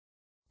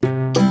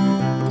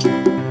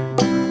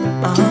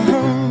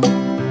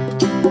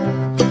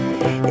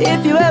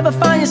If you ever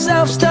find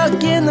yourself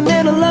stuck in the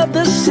middle of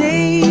the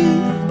sea,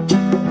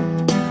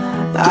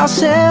 I'll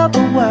sail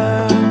the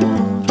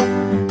world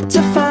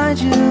to find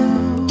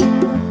you.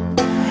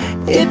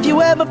 If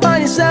you ever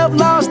find yourself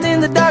lost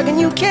in the dark and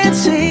you can't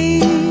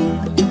see,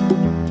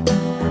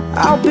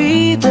 I'll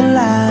be the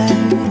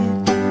light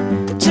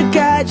to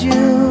guide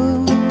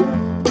you.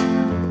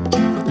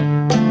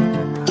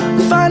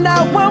 Find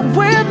out what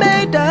we're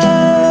made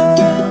of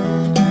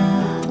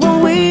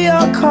when we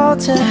are called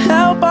to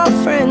help our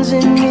friends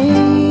in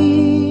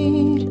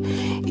need.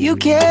 You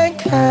can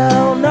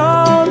count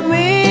on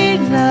me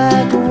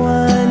like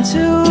 1,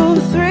 2,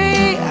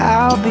 3,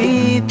 I'll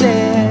be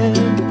there.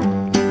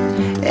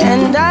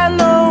 And I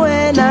know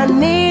when I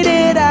need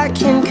it, I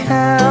can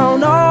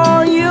count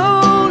on you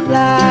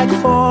like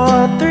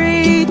 4,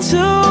 3, 2,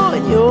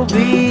 and you'll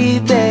be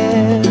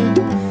there.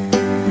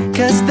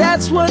 'Cause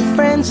that's what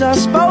friends are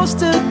supposed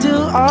to do,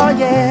 oh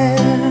yeah.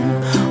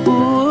 Ooh,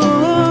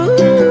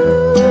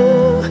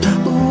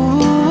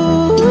 ooh,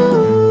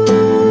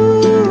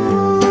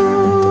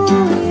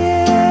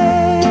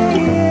 yeah,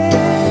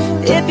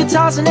 yeah. If you're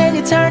tossing and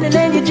you're turning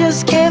and you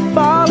just can't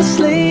fall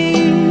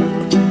asleep,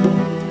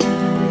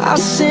 I'll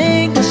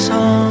sing a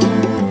song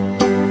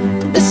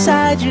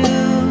beside you.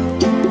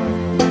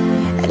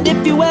 And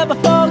if you ever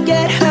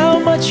forget how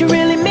much you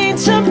really mean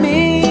to me,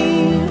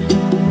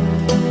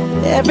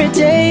 every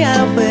day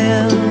I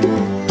will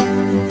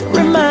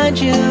remind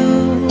you.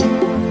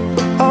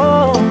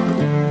 Oh,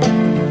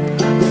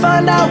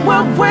 find out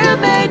what we're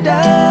made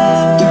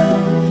of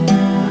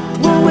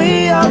when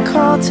we are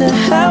called to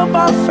help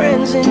our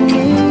friends in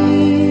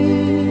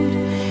need.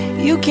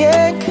 You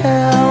can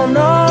count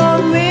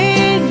on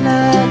me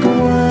like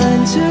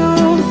 1,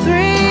 2,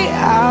 3,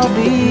 I'll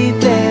be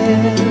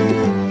there.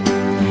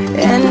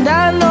 And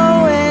I know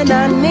when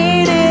I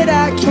need it,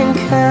 I can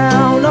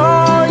count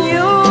on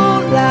you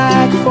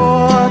like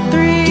 4,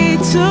 3,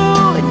 2,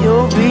 and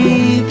you'll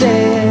be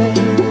there.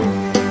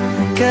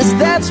 'Cause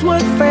that's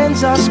what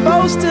friends are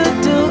supposed to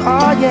do,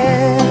 oh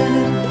yeah.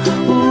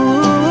 Ooh,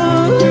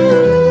 ooh,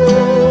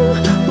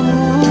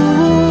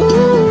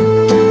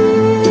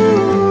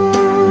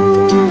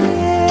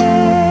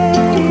 yeah,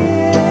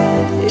 yeah.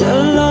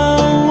 You'll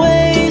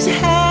always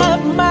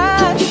have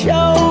my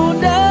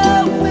shoulder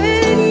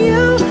when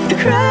you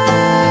cry.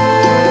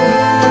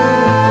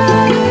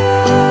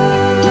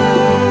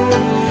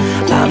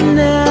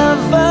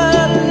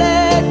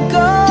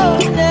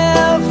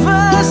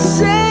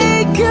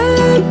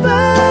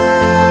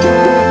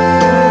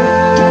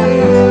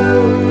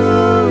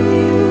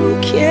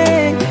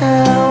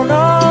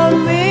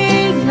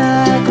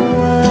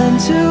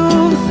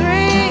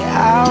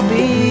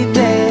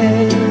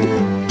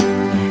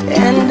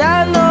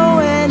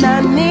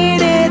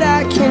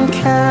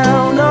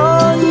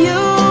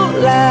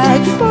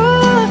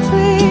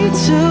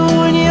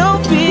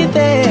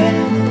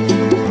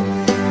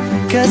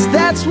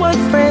 That's what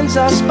friends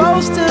are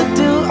supposed to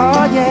do,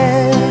 oh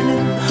yeah.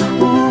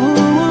 Ooh,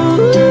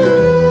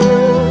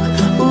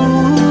 ooh.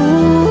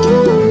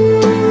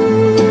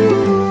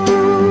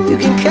 You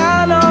can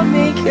count on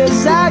me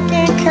 'cause I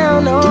can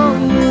count on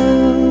you.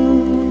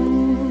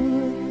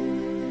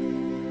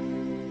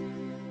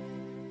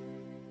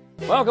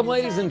 Welcome,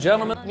 ladies and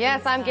gentlemen.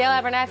 Yes, I'm Gail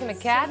Abernathy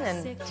McCadden,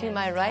 and to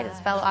my right is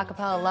fellow a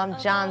cappella alum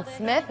John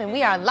Smith, and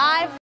we are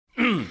live.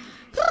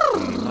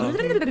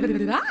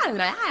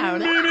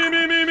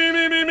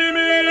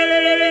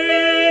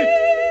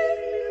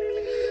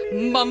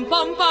 Bum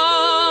bum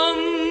bum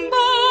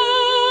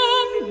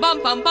bum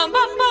bum bum bum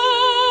bum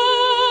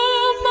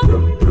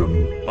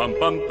Bum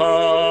bum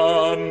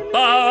bum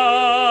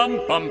bum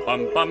bum bum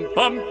bum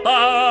bum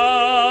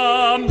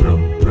bum.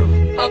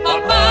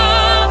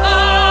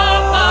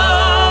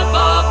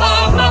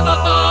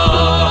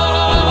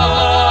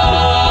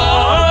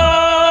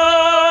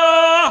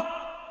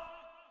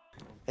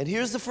 And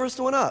here's the first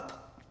one up.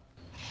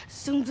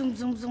 Zoom zoom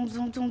zoom zoom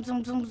zoom zoom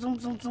zoom zoom zoom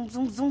zoom zoom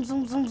zoom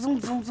zoom zoom zoom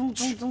zoom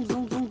zoom zoom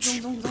zoom zoom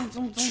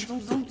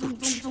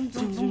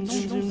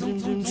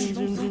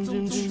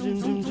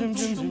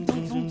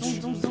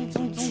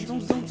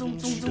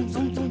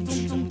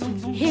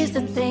Here's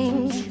the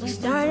thing, we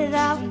started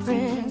out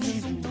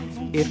friends.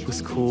 It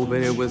was cool,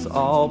 but it was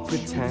all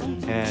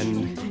pretend.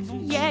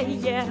 Yeah,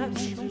 yeah.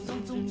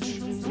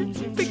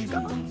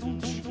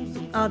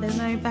 Oh, there's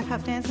no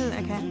backup dancers?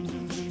 Okay.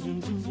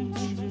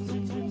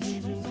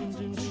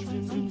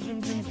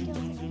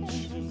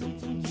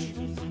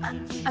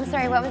 I'm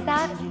sorry, what was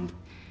that?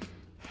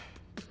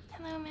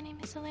 Hello, my name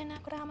is Elena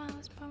Kurama. I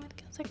was born with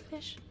gills like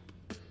fish.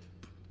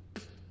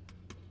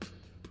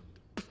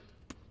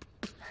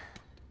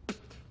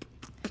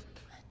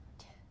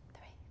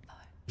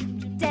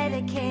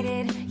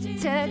 Dedicated, you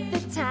took the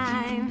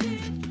time.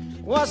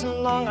 Wasn't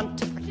long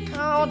until I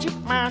called you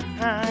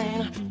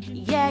mine.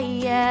 Yeah,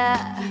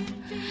 yeah.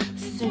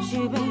 Since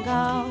you've been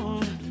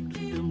gone.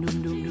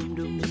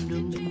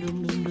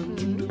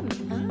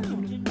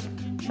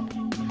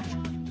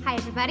 Hi,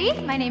 everybody.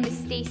 My name is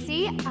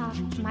Stacy.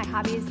 My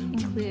hobbies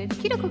include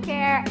cuticle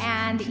care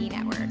and the E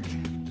Network.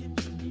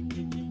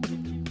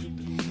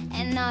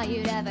 And and all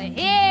you'd ever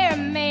hear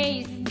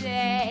me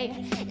say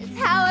is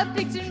how I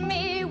pictured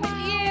me with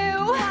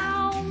you.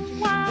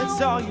 That's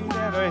all you'd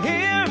ever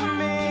hear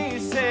me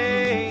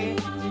say.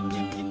 Da,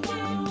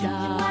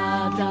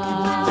 da,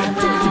 da.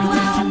 Since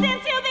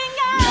you've been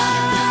gone,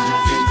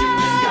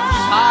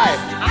 Hi.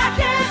 I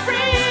can't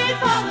breathe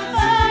for the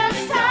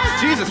first time.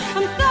 Jesus.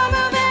 I'm so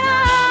moving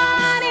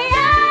on,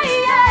 yeah,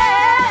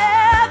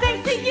 yeah.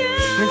 Thanks to you.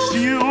 Thanks to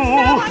you.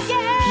 Now I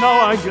get. Now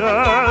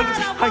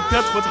I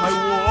get what I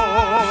want.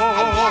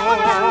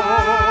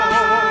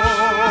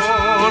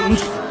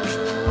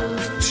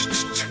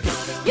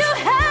 You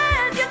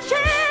had your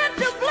chance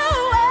to blow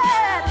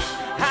it.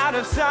 Out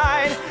of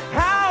sight,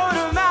 out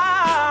of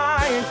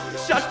mind.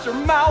 Shut your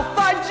mouth,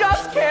 I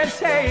just can't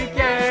take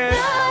it.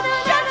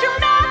 Shut your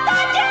mouth,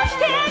 I just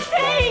can't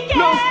take it.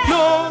 No,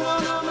 no, no,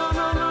 no, no,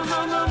 no, no,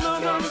 no, no, no,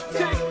 no.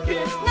 Take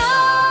it. No.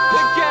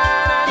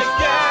 Again and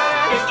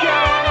again and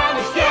again and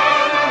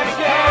again and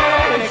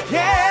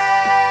again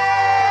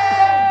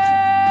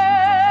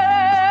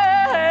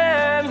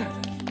and again.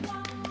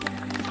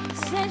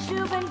 Since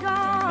you've been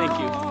gone. Thank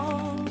you.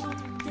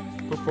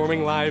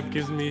 Performing live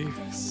gives me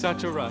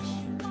such a rush.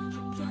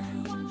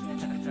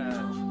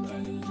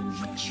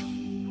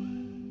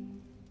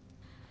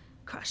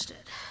 Crushed it.